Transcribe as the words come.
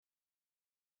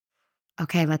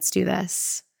Okay, let's do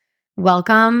this.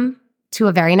 Welcome to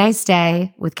A Very Nice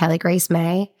Day with Kelly Grace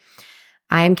May.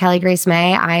 I am Kelly Grace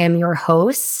May. I am your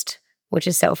host, which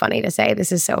is so funny to say.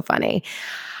 This is so funny.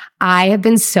 I have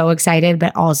been so excited,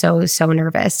 but also so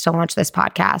nervous to launch this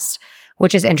podcast,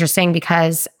 which is interesting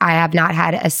because I have not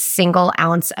had a single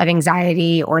ounce of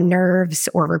anxiety or nerves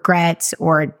or regrets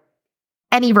or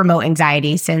any remote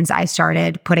anxiety since I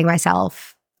started putting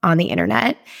myself on the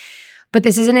internet. But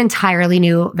this is an entirely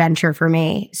new venture for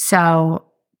me. So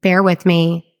bear with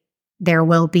me. There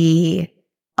will be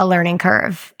a learning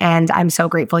curve. And I'm so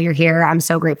grateful you're here. I'm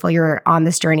so grateful you're on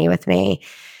this journey with me.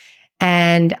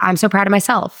 And I'm so proud of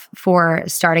myself for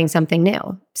starting something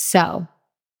new. So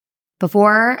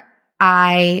before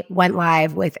I went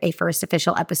live with a first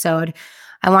official episode,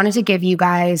 I wanted to give you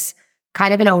guys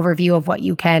kind of an overview of what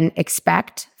you can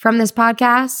expect from this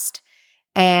podcast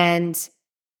and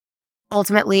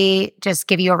ultimately just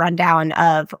give you a rundown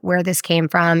of where this came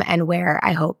from and where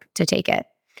I hope to take it.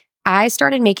 I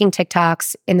started making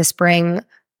TikToks in the spring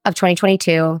of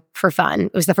 2022 for fun.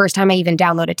 It was the first time I even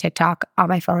downloaded TikTok on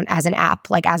my phone as an app,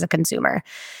 like as a consumer.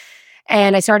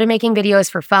 And I started making videos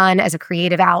for fun as a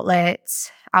creative outlet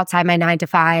outside my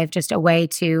 9-to-5, just a way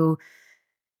to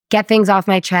get things off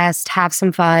my chest, have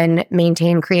some fun,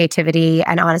 maintain creativity,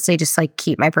 and honestly just like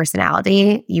keep my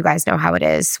personality. You guys know how it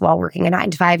is. While working a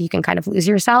 9-to-5, you can kind of lose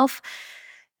yourself.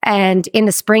 And in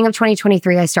the spring of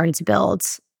 2023, I started to build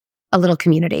a little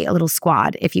community, a little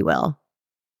squad, if you will.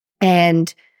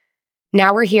 And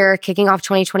now we're here kicking off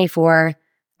 2024.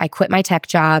 I quit my tech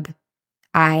job.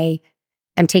 I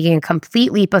am taking a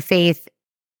complete leap of faith,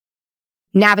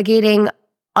 navigating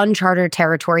uncharted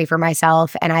territory for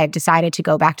myself, and I have decided to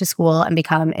go back to school and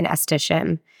become an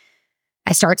esthetician.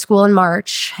 I start school in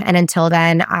March, and until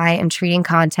then, I am treating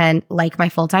content like my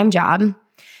full-time job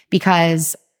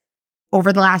because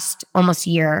over the last almost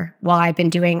year, while I've been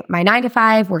doing my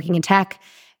 9-to-5, working in tech,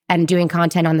 and doing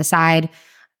content on the side,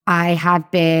 I have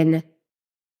been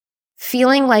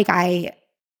feeling like I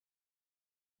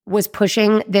was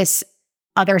pushing this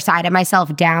other side of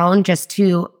myself down just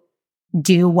to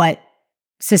do what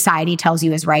society tells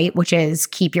you is right, which is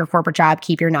keep your corporate job,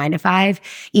 keep your 9-to-5,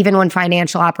 even when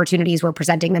financial opportunities were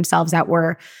presenting themselves that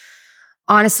were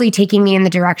honestly taking me in the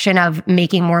direction of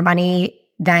making more money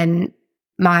than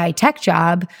my tech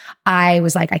job. I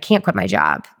was like, I can't quit my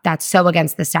job. That's so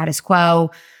against the status quo.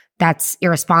 That's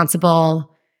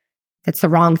irresponsible. That's the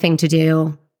wrong thing to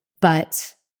do.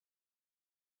 But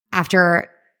after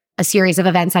a series of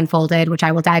events unfolded, which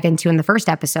I will dive into in the first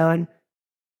episode,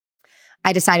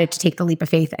 I decided to take the leap of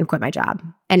faith and quit my job.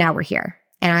 And now we're here.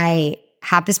 And I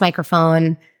have this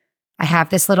microphone. I have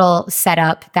this little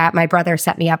setup that my brother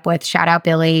set me up with. Shout out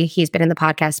Billy. He's been in the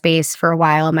podcast space for a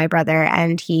while, my brother,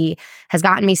 and he has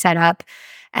gotten me set up.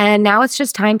 And now it's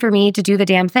just time for me to do the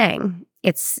damn thing.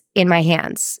 It's in my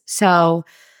hands. So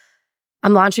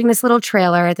I'm launching this little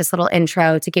trailer, this little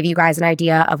intro to give you guys an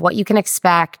idea of what you can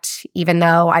expect, even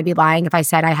though I'd be lying if I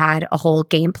said I had a whole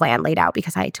game plan laid out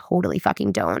because I totally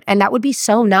fucking don't. And that would be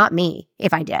so not me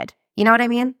if I did. You know what I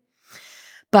mean?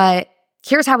 But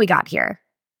here's how we got here.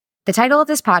 The title of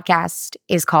this podcast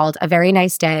is called A Very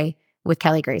Nice Day with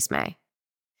Kelly Grace May.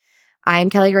 I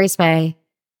am Kelly Grace May.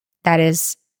 That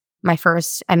is my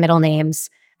first and middle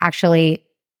names. Actually,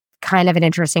 kind of an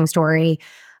interesting story.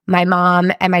 My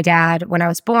mom and my dad, when I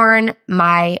was born,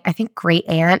 my, I think, great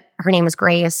aunt, her name was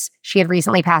Grace. She had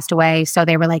recently passed away. So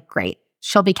they were like, great,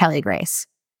 she'll be Kelly Grace.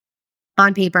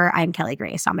 On paper, I'm Kelly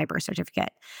Grace on my birth certificate.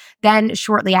 Then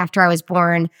shortly after I was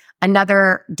born,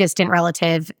 another distant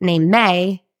relative named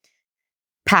May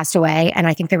passed away. And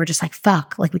I think they were just like,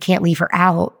 fuck, like we can't leave her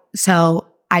out. So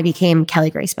I became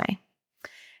Kelly Grace May.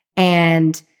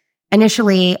 And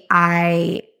initially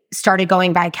I started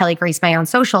going by Kelly Grace May on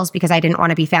socials because I didn't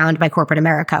want to be found by corporate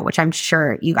America, which I'm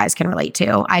sure you guys can relate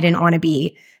to. I didn't want to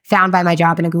be found by my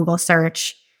job in a Google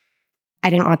search. I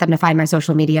didn't want them to find my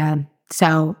social media.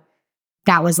 So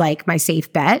that was like my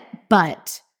safe bet.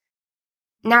 But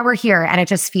now we're here and it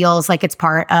just feels like it's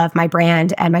part of my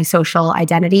brand and my social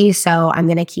identity. So I'm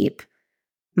going to keep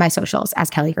my socials as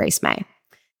Kelly Grace May.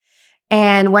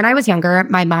 And when I was younger,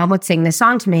 my mom would sing this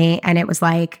song to me and it was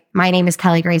like, my name is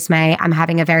Kelly Grace May. I'm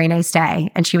having a very nice day.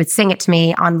 And she would sing it to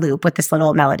me on loop with this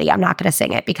little melody. I'm not going to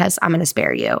sing it because I'm going to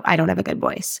spare you. I don't have a good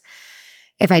voice.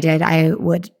 If I did, I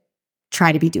would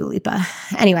try to be Dua Lipa.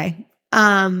 Anyway,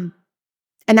 and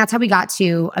that's how we got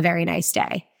to A Very Nice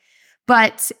Day.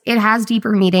 But it has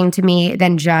deeper meaning to me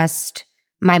than just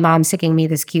my mom singing me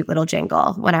this cute little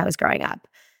jingle when I was growing up.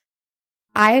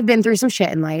 I have been through some shit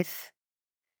in life.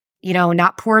 You know,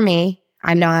 not poor me.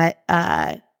 I'm not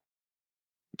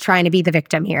trying to be the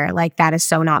victim here. Like, that is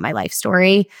so not my life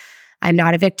story. I'm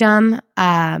not a victim,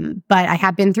 but I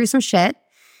have been through some shit,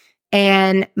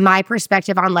 and my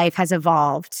perspective on life has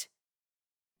evolved.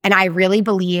 And I really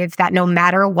believe that no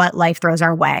matter what life throws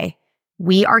our way,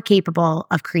 we are capable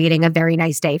of creating a very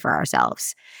nice day for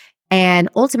ourselves. And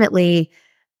ultimately,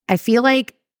 I feel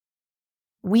like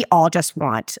we all just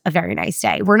want a very nice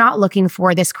day. We're not looking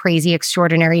for this crazy,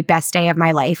 extraordinary best day of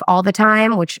my life all the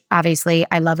time, which obviously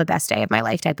I love a best day of my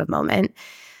life type of moment.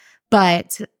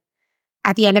 But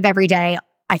at the end of every day,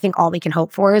 I think all we can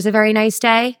hope for is a very nice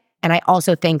day. And I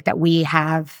also think that we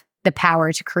have the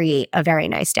power to create a very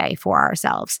nice day for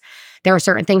ourselves. There are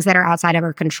certain things that are outside of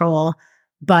our control,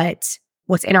 but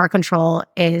what's in our control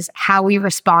is how we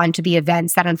respond to the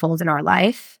events that unfold in our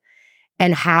life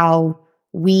and how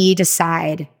we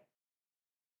decide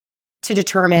to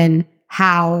determine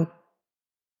how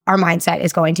our mindset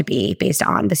is going to be based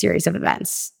on the series of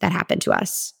events that happen to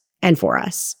us and for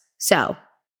us. So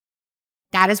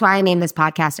that is why I named this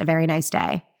podcast A Very Nice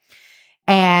Day.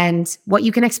 And what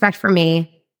you can expect from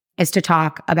me is to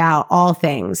talk about all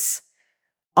things.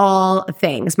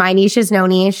 My niche is no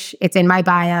niche. It's in my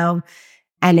bio,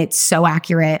 and it's so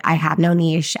accurate. I have no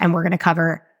niche, and we're going to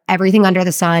cover everything under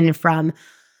the sun, from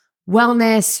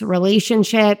wellness,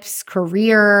 relationships,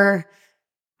 career,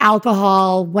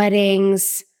 alcohol,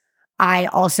 weddings. I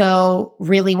also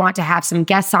really want to have some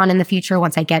guests on in the future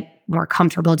once I get more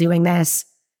comfortable doing this.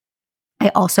 I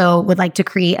also would like to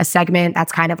create a segment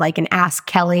that's kind of like an Ask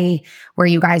Kelly, where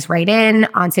you guys write in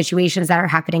on situations that are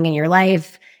happening in your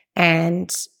life,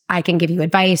 and I can give you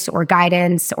advice or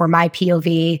guidance or my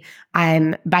POV.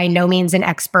 I'm by no means an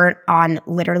expert on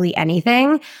literally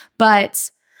anything, but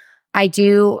I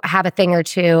do have a thing or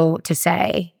two to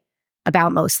say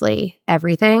about mostly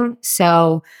everything.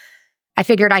 So I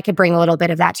figured I could bring a little bit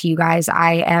of that to you guys.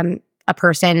 I am a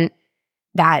person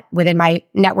that within my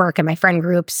network and my friend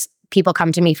groups, people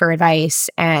come to me for advice,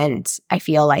 and I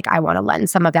feel like I want to lend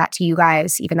some of that to you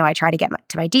guys, even though I try to get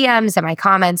to my DMs and my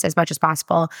comments as much as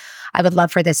possible. I would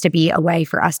love for this to be a way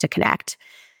for us to connect.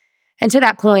 And to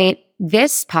that point,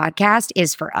 this podcast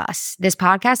is for us. This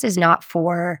podcast is not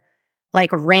for like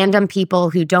random people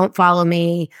who don't follow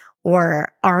me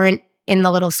or aren't in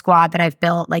the little squad that I've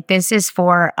built. Like, this is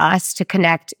for us to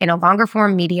connect in a longer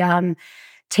form medium,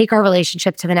 take our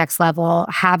relationship to the next level,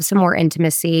 have some more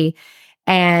intimacy.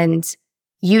 And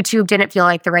YouTube didn't feel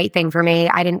like the right thing for me.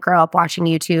 I didn't grow up watching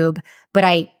YouTube, but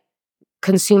I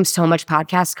consumed so much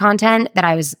podcast content that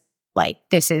I was like,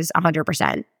 this is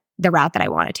 100% the route that I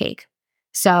want to take.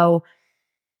 So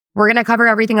we're going to cover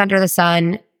everything under the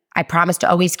sun. I promise to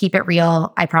always keep it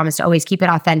real. I promise to always keep it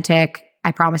authentic.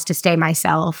 I promise to stay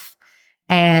myself.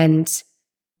 And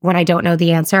when I don't know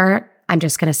the answer, I'm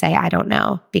just going to say, I don't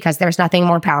know, because there's nothing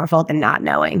more powerful than not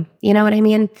knowing. You know what I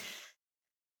mean?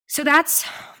 So that's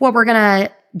what we're going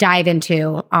to dive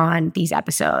into on these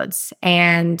episodes.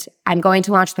 And I'm going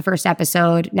to launch the first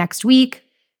episode next week,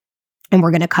 and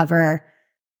we're going to cover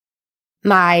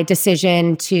my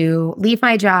decision to leave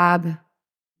my job,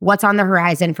 what's on the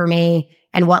horizon for me,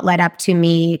 and what led up to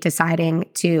me deciding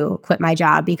to quit my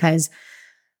job, because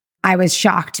I was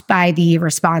shocked by the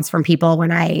response from people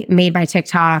when I made my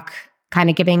TikTok, kind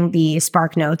of giving the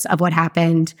spark notes of what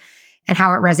happened and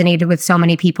how it resonated with so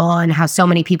many people, and how so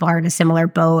many people are in a similar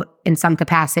boat in some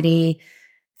capacity,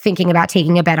 thinking about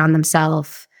taking a bet on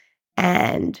themselves.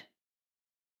 And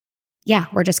yeah,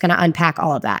 we're just going to unpack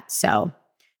all of that. So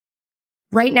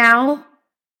right now,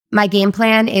 my game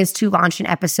plan is to launch an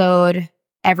episode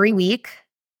every week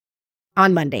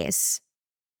on Mondays.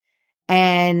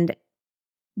 And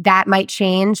that might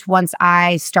change once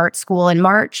I start school in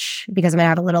March, because I'm going to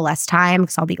have a little less time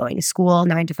because I'll be going to school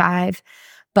 9 to 5.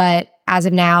 But as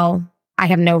of now, I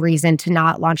have no reason to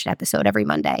not launch an episode every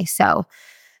Monday. So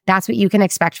that's what you can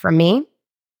expect from me.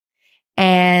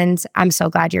 And I'm so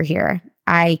glad you're here.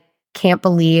 I can't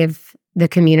believe the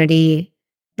community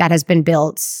that has been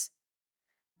built.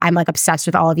 I'm like obsessed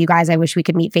with all of you guys. I wish we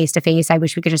could meet face to face. I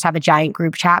wish we could just have a giant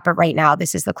group chat. But right now,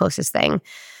 this is the closest thing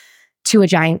to a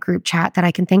giant group chat that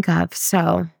I can think of.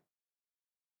 So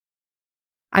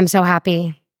I'm so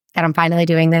happy that I'm finally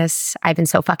doing this. I've been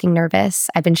so fucking nervous.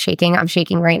 I've been shaking. I'm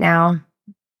shaking right now.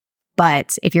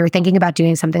 But if you're thinking about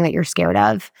doing something that you're scared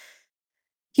of,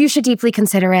 you should deeply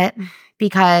consider it,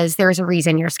 because there's a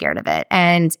reason you're scared of it.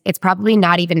 And it's probably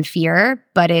not even fear,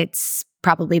 but it's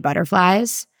probably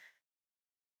butterflies.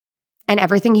 And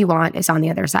everything you want is on the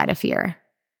other side of fear.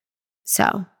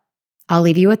 So I'll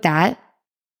leave you with that.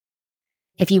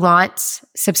 If you want,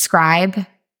 subscribe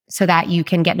so that you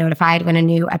can get notified when a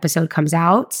new episode comes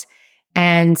out.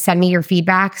 and send me your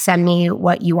feedback. Send me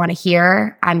what you want to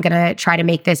hear. I'm going to try to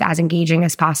make this as engaging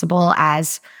as possible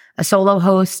as a solo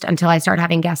host until I start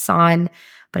having guests on.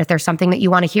 But if there's something that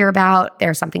you want to hear about,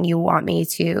 there's something you want me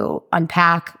to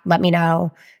unpack, let me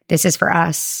know. This is for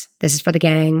us. This is for the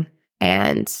gang.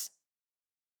 And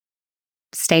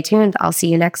stay tuned. I'll see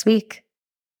you next week.